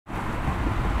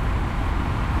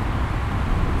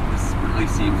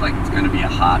definitely seems like it's going to be a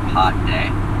hot, hot day.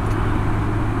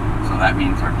 So that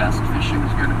means our best fishing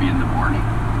is going to be in the morning.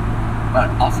 But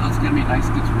also it's going to be nice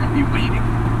because we're going to be wading.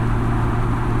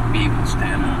 Be able to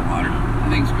stand in the water. I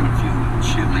think it's going to feel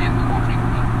chilly in the morning,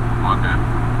 but all good.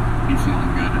 Be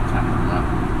feeling good at 10 or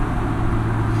 11.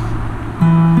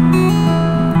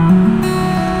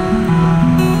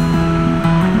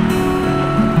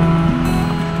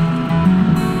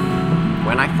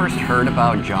 When I first heard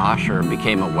about Josh or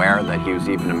became aware that he was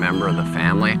even a member of the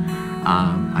family,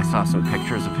 I saw some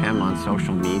pictures of him on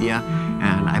social media,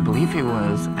 and I believe he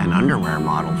was an underwear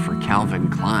model for Calvin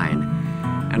Klein.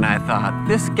 And I thought,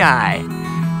 this guy,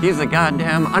 he's a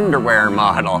goddamn underwear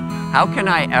model. How can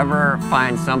I ever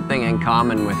find something in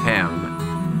common with him?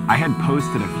 I had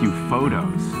posted a few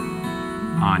photos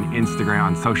on Instagram,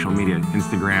 on social media,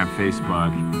 Instagram,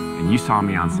 Facebook, and you saw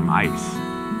me on some ice.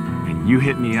 And you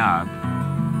hit me up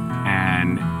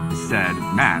and said,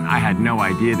 man, I had no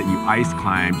idea that you ice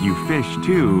climbed, you fish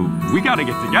too, we gotta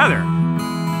get together.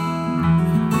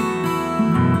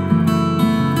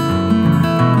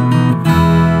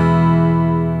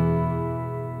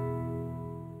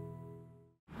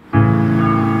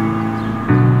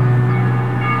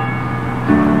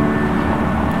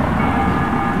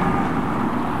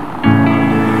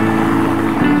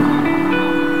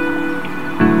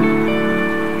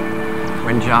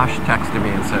 Josh texted me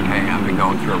and said, hey, I've been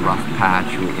going through a rough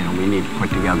patch. We need to put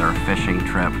together a fishing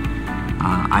trip.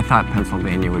 I thought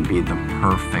Pennsylvania would be the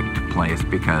perfect place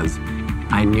because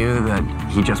I knew that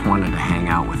he just wanted to hang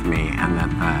out with me and that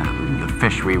the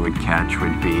fish we would catch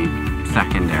would be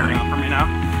secondary. For me now?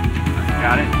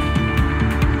 Got it.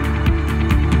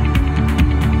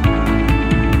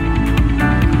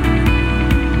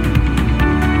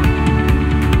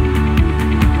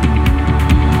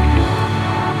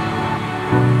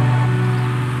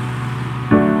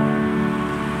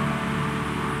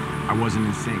 I wasn't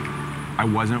in sync. I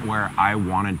wasn't where I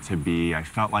wanted to be. I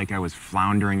felt like I was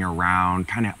floundering around,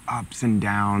 kind of ups and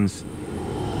downs.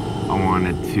 I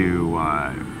wanted to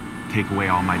take away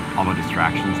all the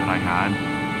distractions that I had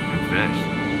and fish.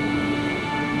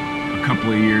 A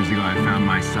couple of years ago, I found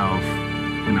myself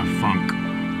in a funk.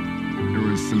 There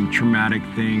was some traumatic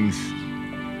things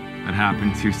that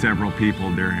happened to several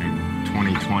people during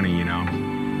 2020, you know.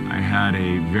 I had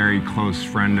a very close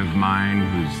friend of mine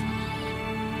whose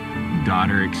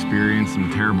daughter experienced some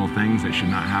terrible things that should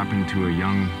not happen to a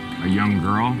young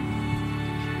girl.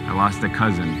 I lost a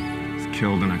cousin. He was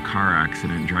killed in a car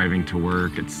accident driving to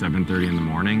work at 7:30 in the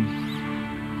morning.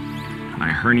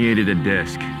 I herniated a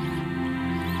disc,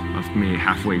 left me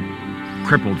halfway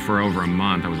crippled for over a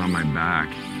month. I was on my back.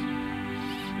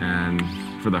 And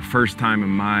for the first time in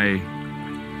my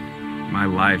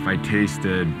life, I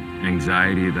tasted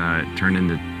anxiety that turned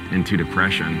into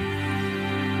depression.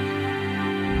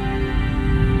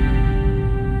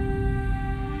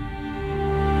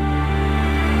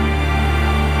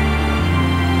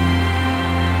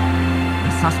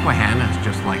 Susquehanna is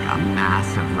just like a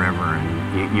massive river,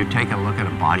 and you take a look at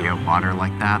a body of water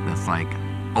like that that's like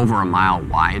over a mile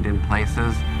wide in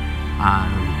places.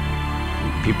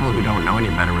 People who don't know any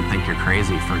better would think you're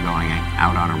crazy for going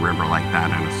out on a river like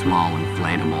that in a small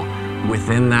inflatable.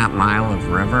 Within that mile of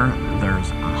river,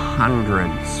 there's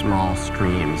 100 small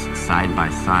streams side by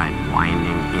side winding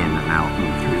in and out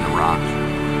and through the rocks.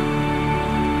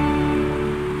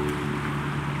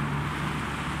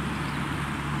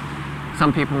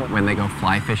 Some people, when they go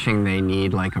fly fishing, they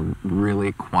need like a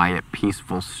really quiet,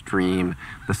 peaceful stream.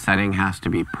 The setting has to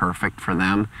be perfect for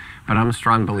them. But I'm a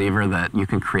strong believer that you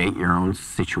can create your own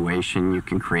situation, you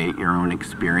can create your own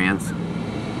experience.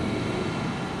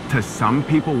 To some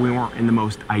people, we weren't in the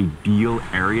most ideal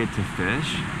area to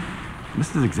fish.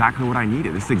 This is exactly what I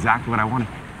needed. This is exactly what I wanted.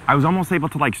 I was almost able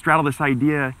to like straddle this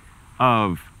idea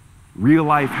of real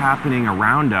life happening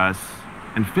around us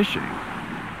and fishing.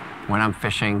 When I'm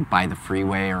fishing by the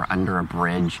freeway or under a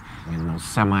bridge and those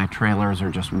semi-trailers are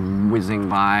just whizzing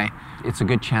by, it's a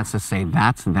good chance to say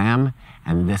that's them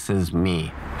and this is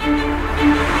me.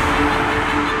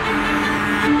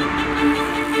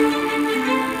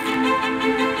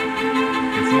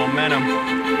 It's momentum.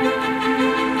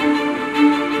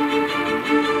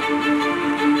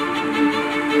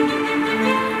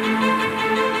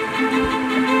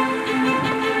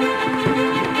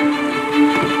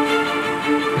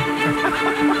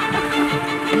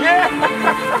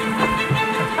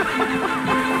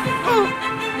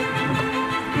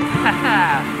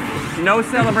 No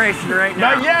celebration right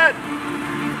now. Not yet!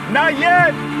 Not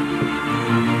yet!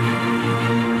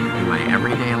 In my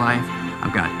everyday life,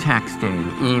 I've got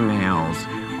texting, emails,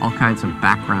 all kinds of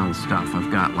background stuff. I've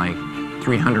got like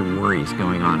 300 worries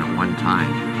going on at one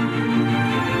time.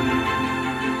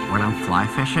 When I'm fly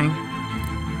fishing,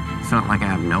 it's not like I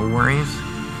have no worries,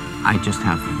 I just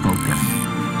have focus.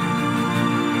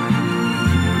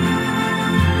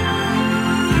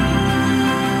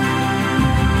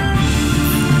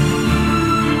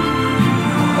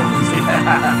 Oh, yeah.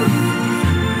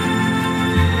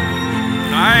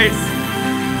 Nice.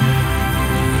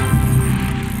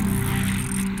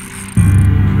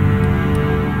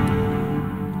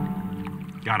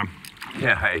 Got him.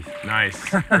 Yeah. Nice.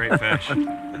 Great fish.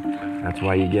 That's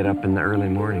why you get up in the early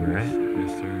morning, right?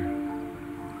 Yes, sir.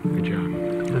 Good job.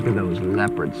 Look at those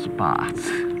leopard spots.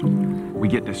 We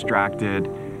get distracted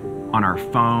on our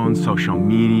phones, social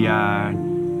media,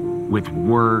 with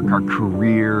work, our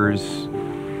careers,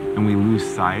 and we lose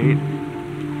sight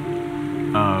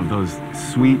of those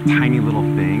sweet, tiny little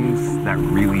things that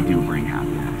really do bring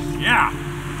happiness. Yeah!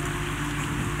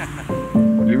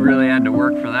 You really had to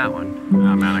work for that one.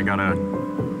 Yeah, man, I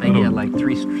think you had like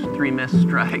three missed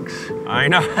strikes. I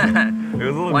know. It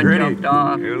was a little One gritty. jumped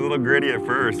off. It was a little gritty at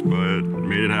first, but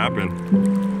made it happen.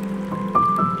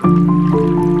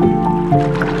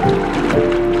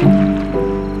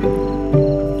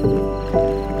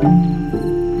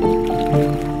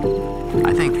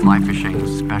 I think fly fishing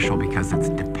is special because it's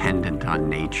dependent on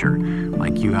nature.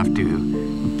 Like you have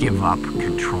to give up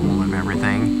control of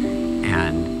everything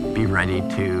and be ready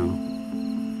to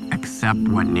accept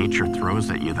what nature throws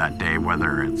at you that day,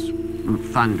 whether it's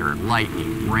thunder,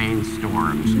 lightning,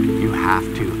 rainstorms. You have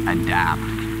to adapt,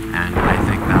 and I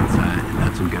think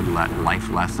that's a good life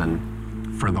lesson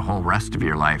for the whole rest of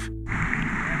your life.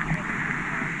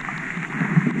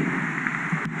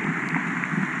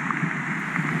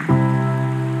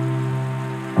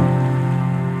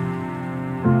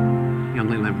 You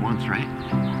only live once, right?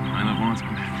 I live once,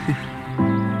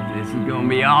 man. This is gonna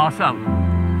be awesome.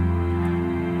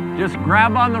 Just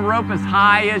grab on the rope as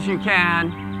high as you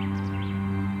can.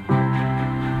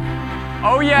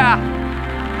 Oh yeah,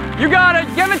 you got it,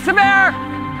 give it to Bear.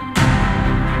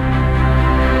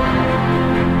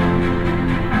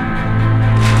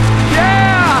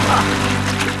 Yeah!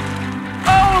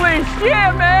 Holy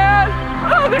shit, man!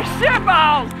 Holy shit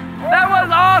balls! That was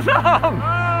awesome!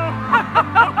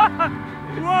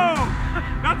 Whoa!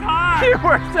 That's high! You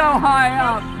were so high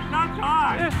up. That's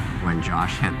high! When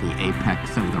Josh hit the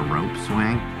apex of the rope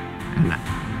swing, and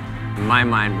my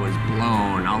mind was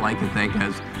blown. All I could think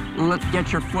is, let's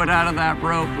get your foot out of that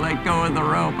rope, let go of the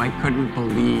rope. I couldn't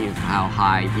believe how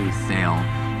high he sailed.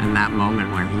 And that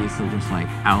moment where he's just like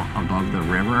out above the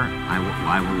river, I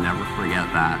will never forget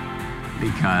that,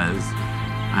 because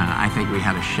I think we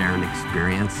had a shared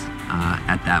experience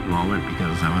at that moment,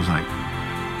 because I was like,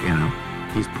 you know,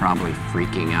 he's probably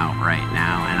freaking out right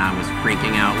now, and I was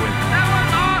freaking out with him. That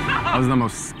was awesome! That was the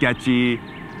most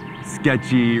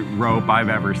sketchy rope I've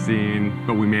ever seen,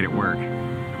 but we made it work.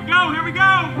 Here we go!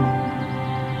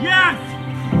 Yes!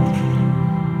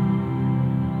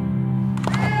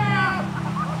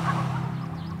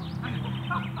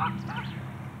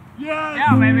 Yes!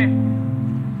 Yeah, baby.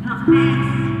 Your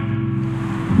face!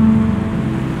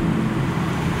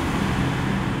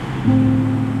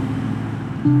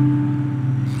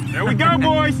 There we go,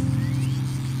 boys!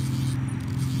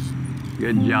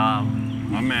 Good job.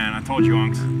 My man, I told you,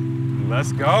 Unks.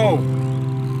 Let's go!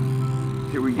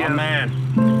 Here we go. My man.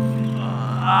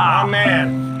 My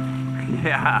man.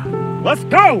 Yeah. Let's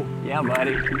go! Yeah,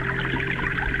 buddy.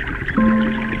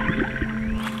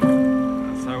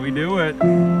 That's how we do it.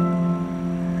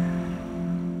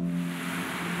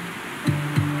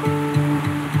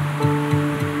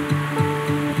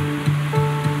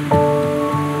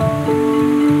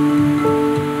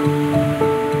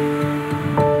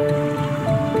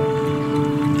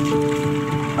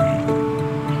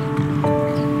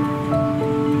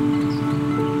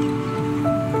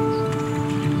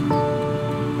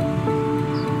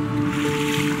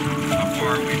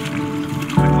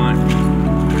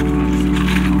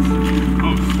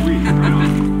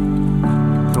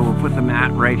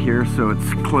 Right here, so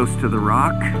it's close to the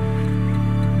rock.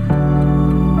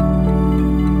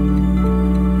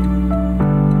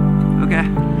 Okay.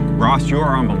 Ross, you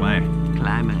are on belay.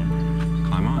 Climb it.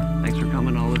 Climb on. Thanks for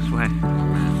coming all this way.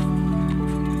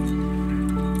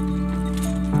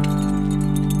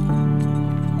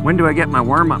 When do I get my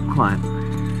warm-up climb?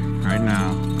 Right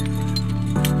now.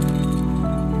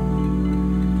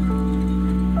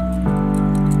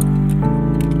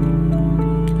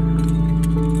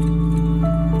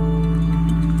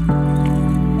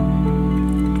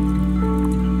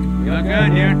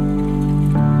 Good, dude.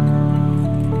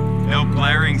 No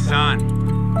blaring sun.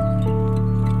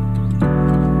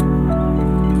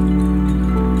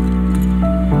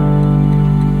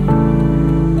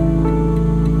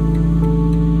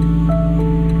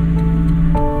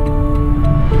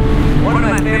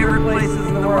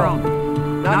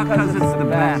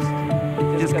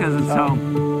 just because it's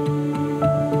home.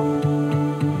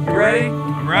 You ready?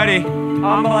 I'm ready.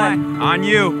 On the way. On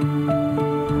you.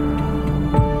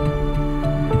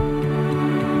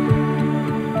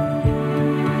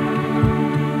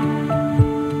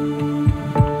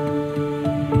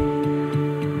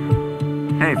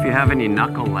 Hey, if you have any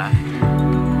knuckle left.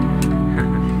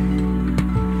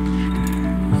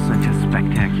 Such a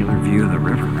spectacular view of the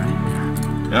river, right?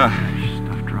 Yeah. There's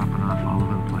stuff dropping off all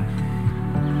over the place.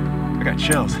 I got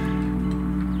chills.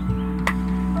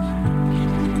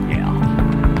 Yeah.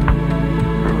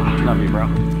 Love you, bro.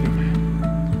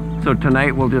 So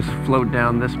tonight we'll just float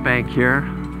down this bank here,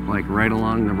 like right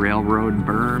along the railroad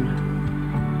berm,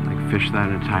 like fish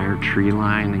that entire tree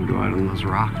line and go out on those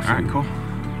rocks. All right, cool.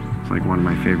 It's like one of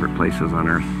my favorite places on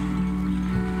earth.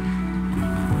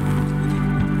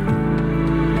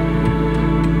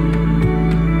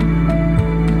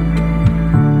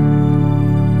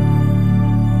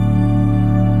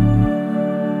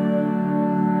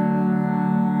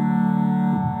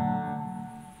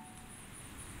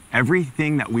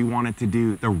 Everything that we wanted to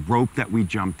do, the rope that we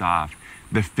jumped off,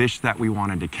 the fish that we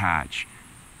wanted to catch,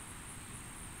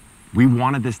 we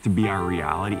wanted this to be our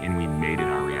reality and we made it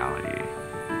our reality.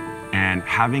 And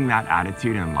having that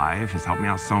attitude in life has helped me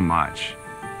out so much.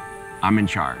 I'm in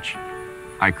charge.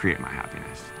 I create my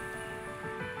happiness.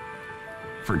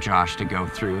 For Josh to go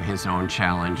through his own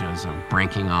challenges of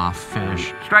breaking off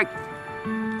fish. Strike!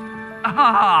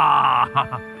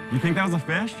 Ah! You think that was a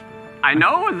fish? I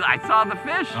know, I saw the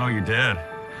fish. Oh, you did.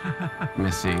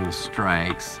 Missing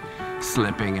strikes,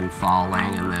 slipping and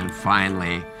falling, and then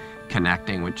finally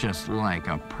connecting with just like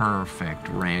a perfect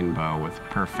rainbow with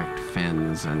perfect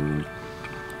fins and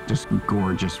just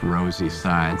gorgeous rosy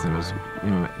sides. It was,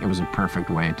 it was a perfect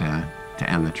way to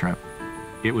end the trip.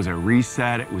 It was a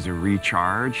reset, it was a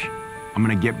recharge. I'm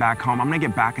gonna get back home, I'm gonna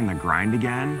get back in the grind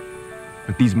again.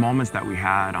 But these moments that we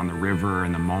had on the river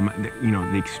and the moment, that,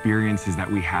 the experiences that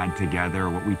we had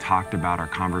together, what we talked about, our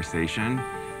conversation,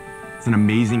 it's an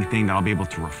amazing thing that I'll be able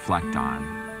to reflect on.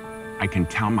 I can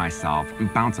tell myself, I'm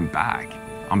bouncing back.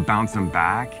 I'm bouncing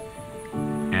back,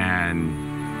 and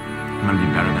I'm gonna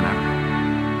be better than ever.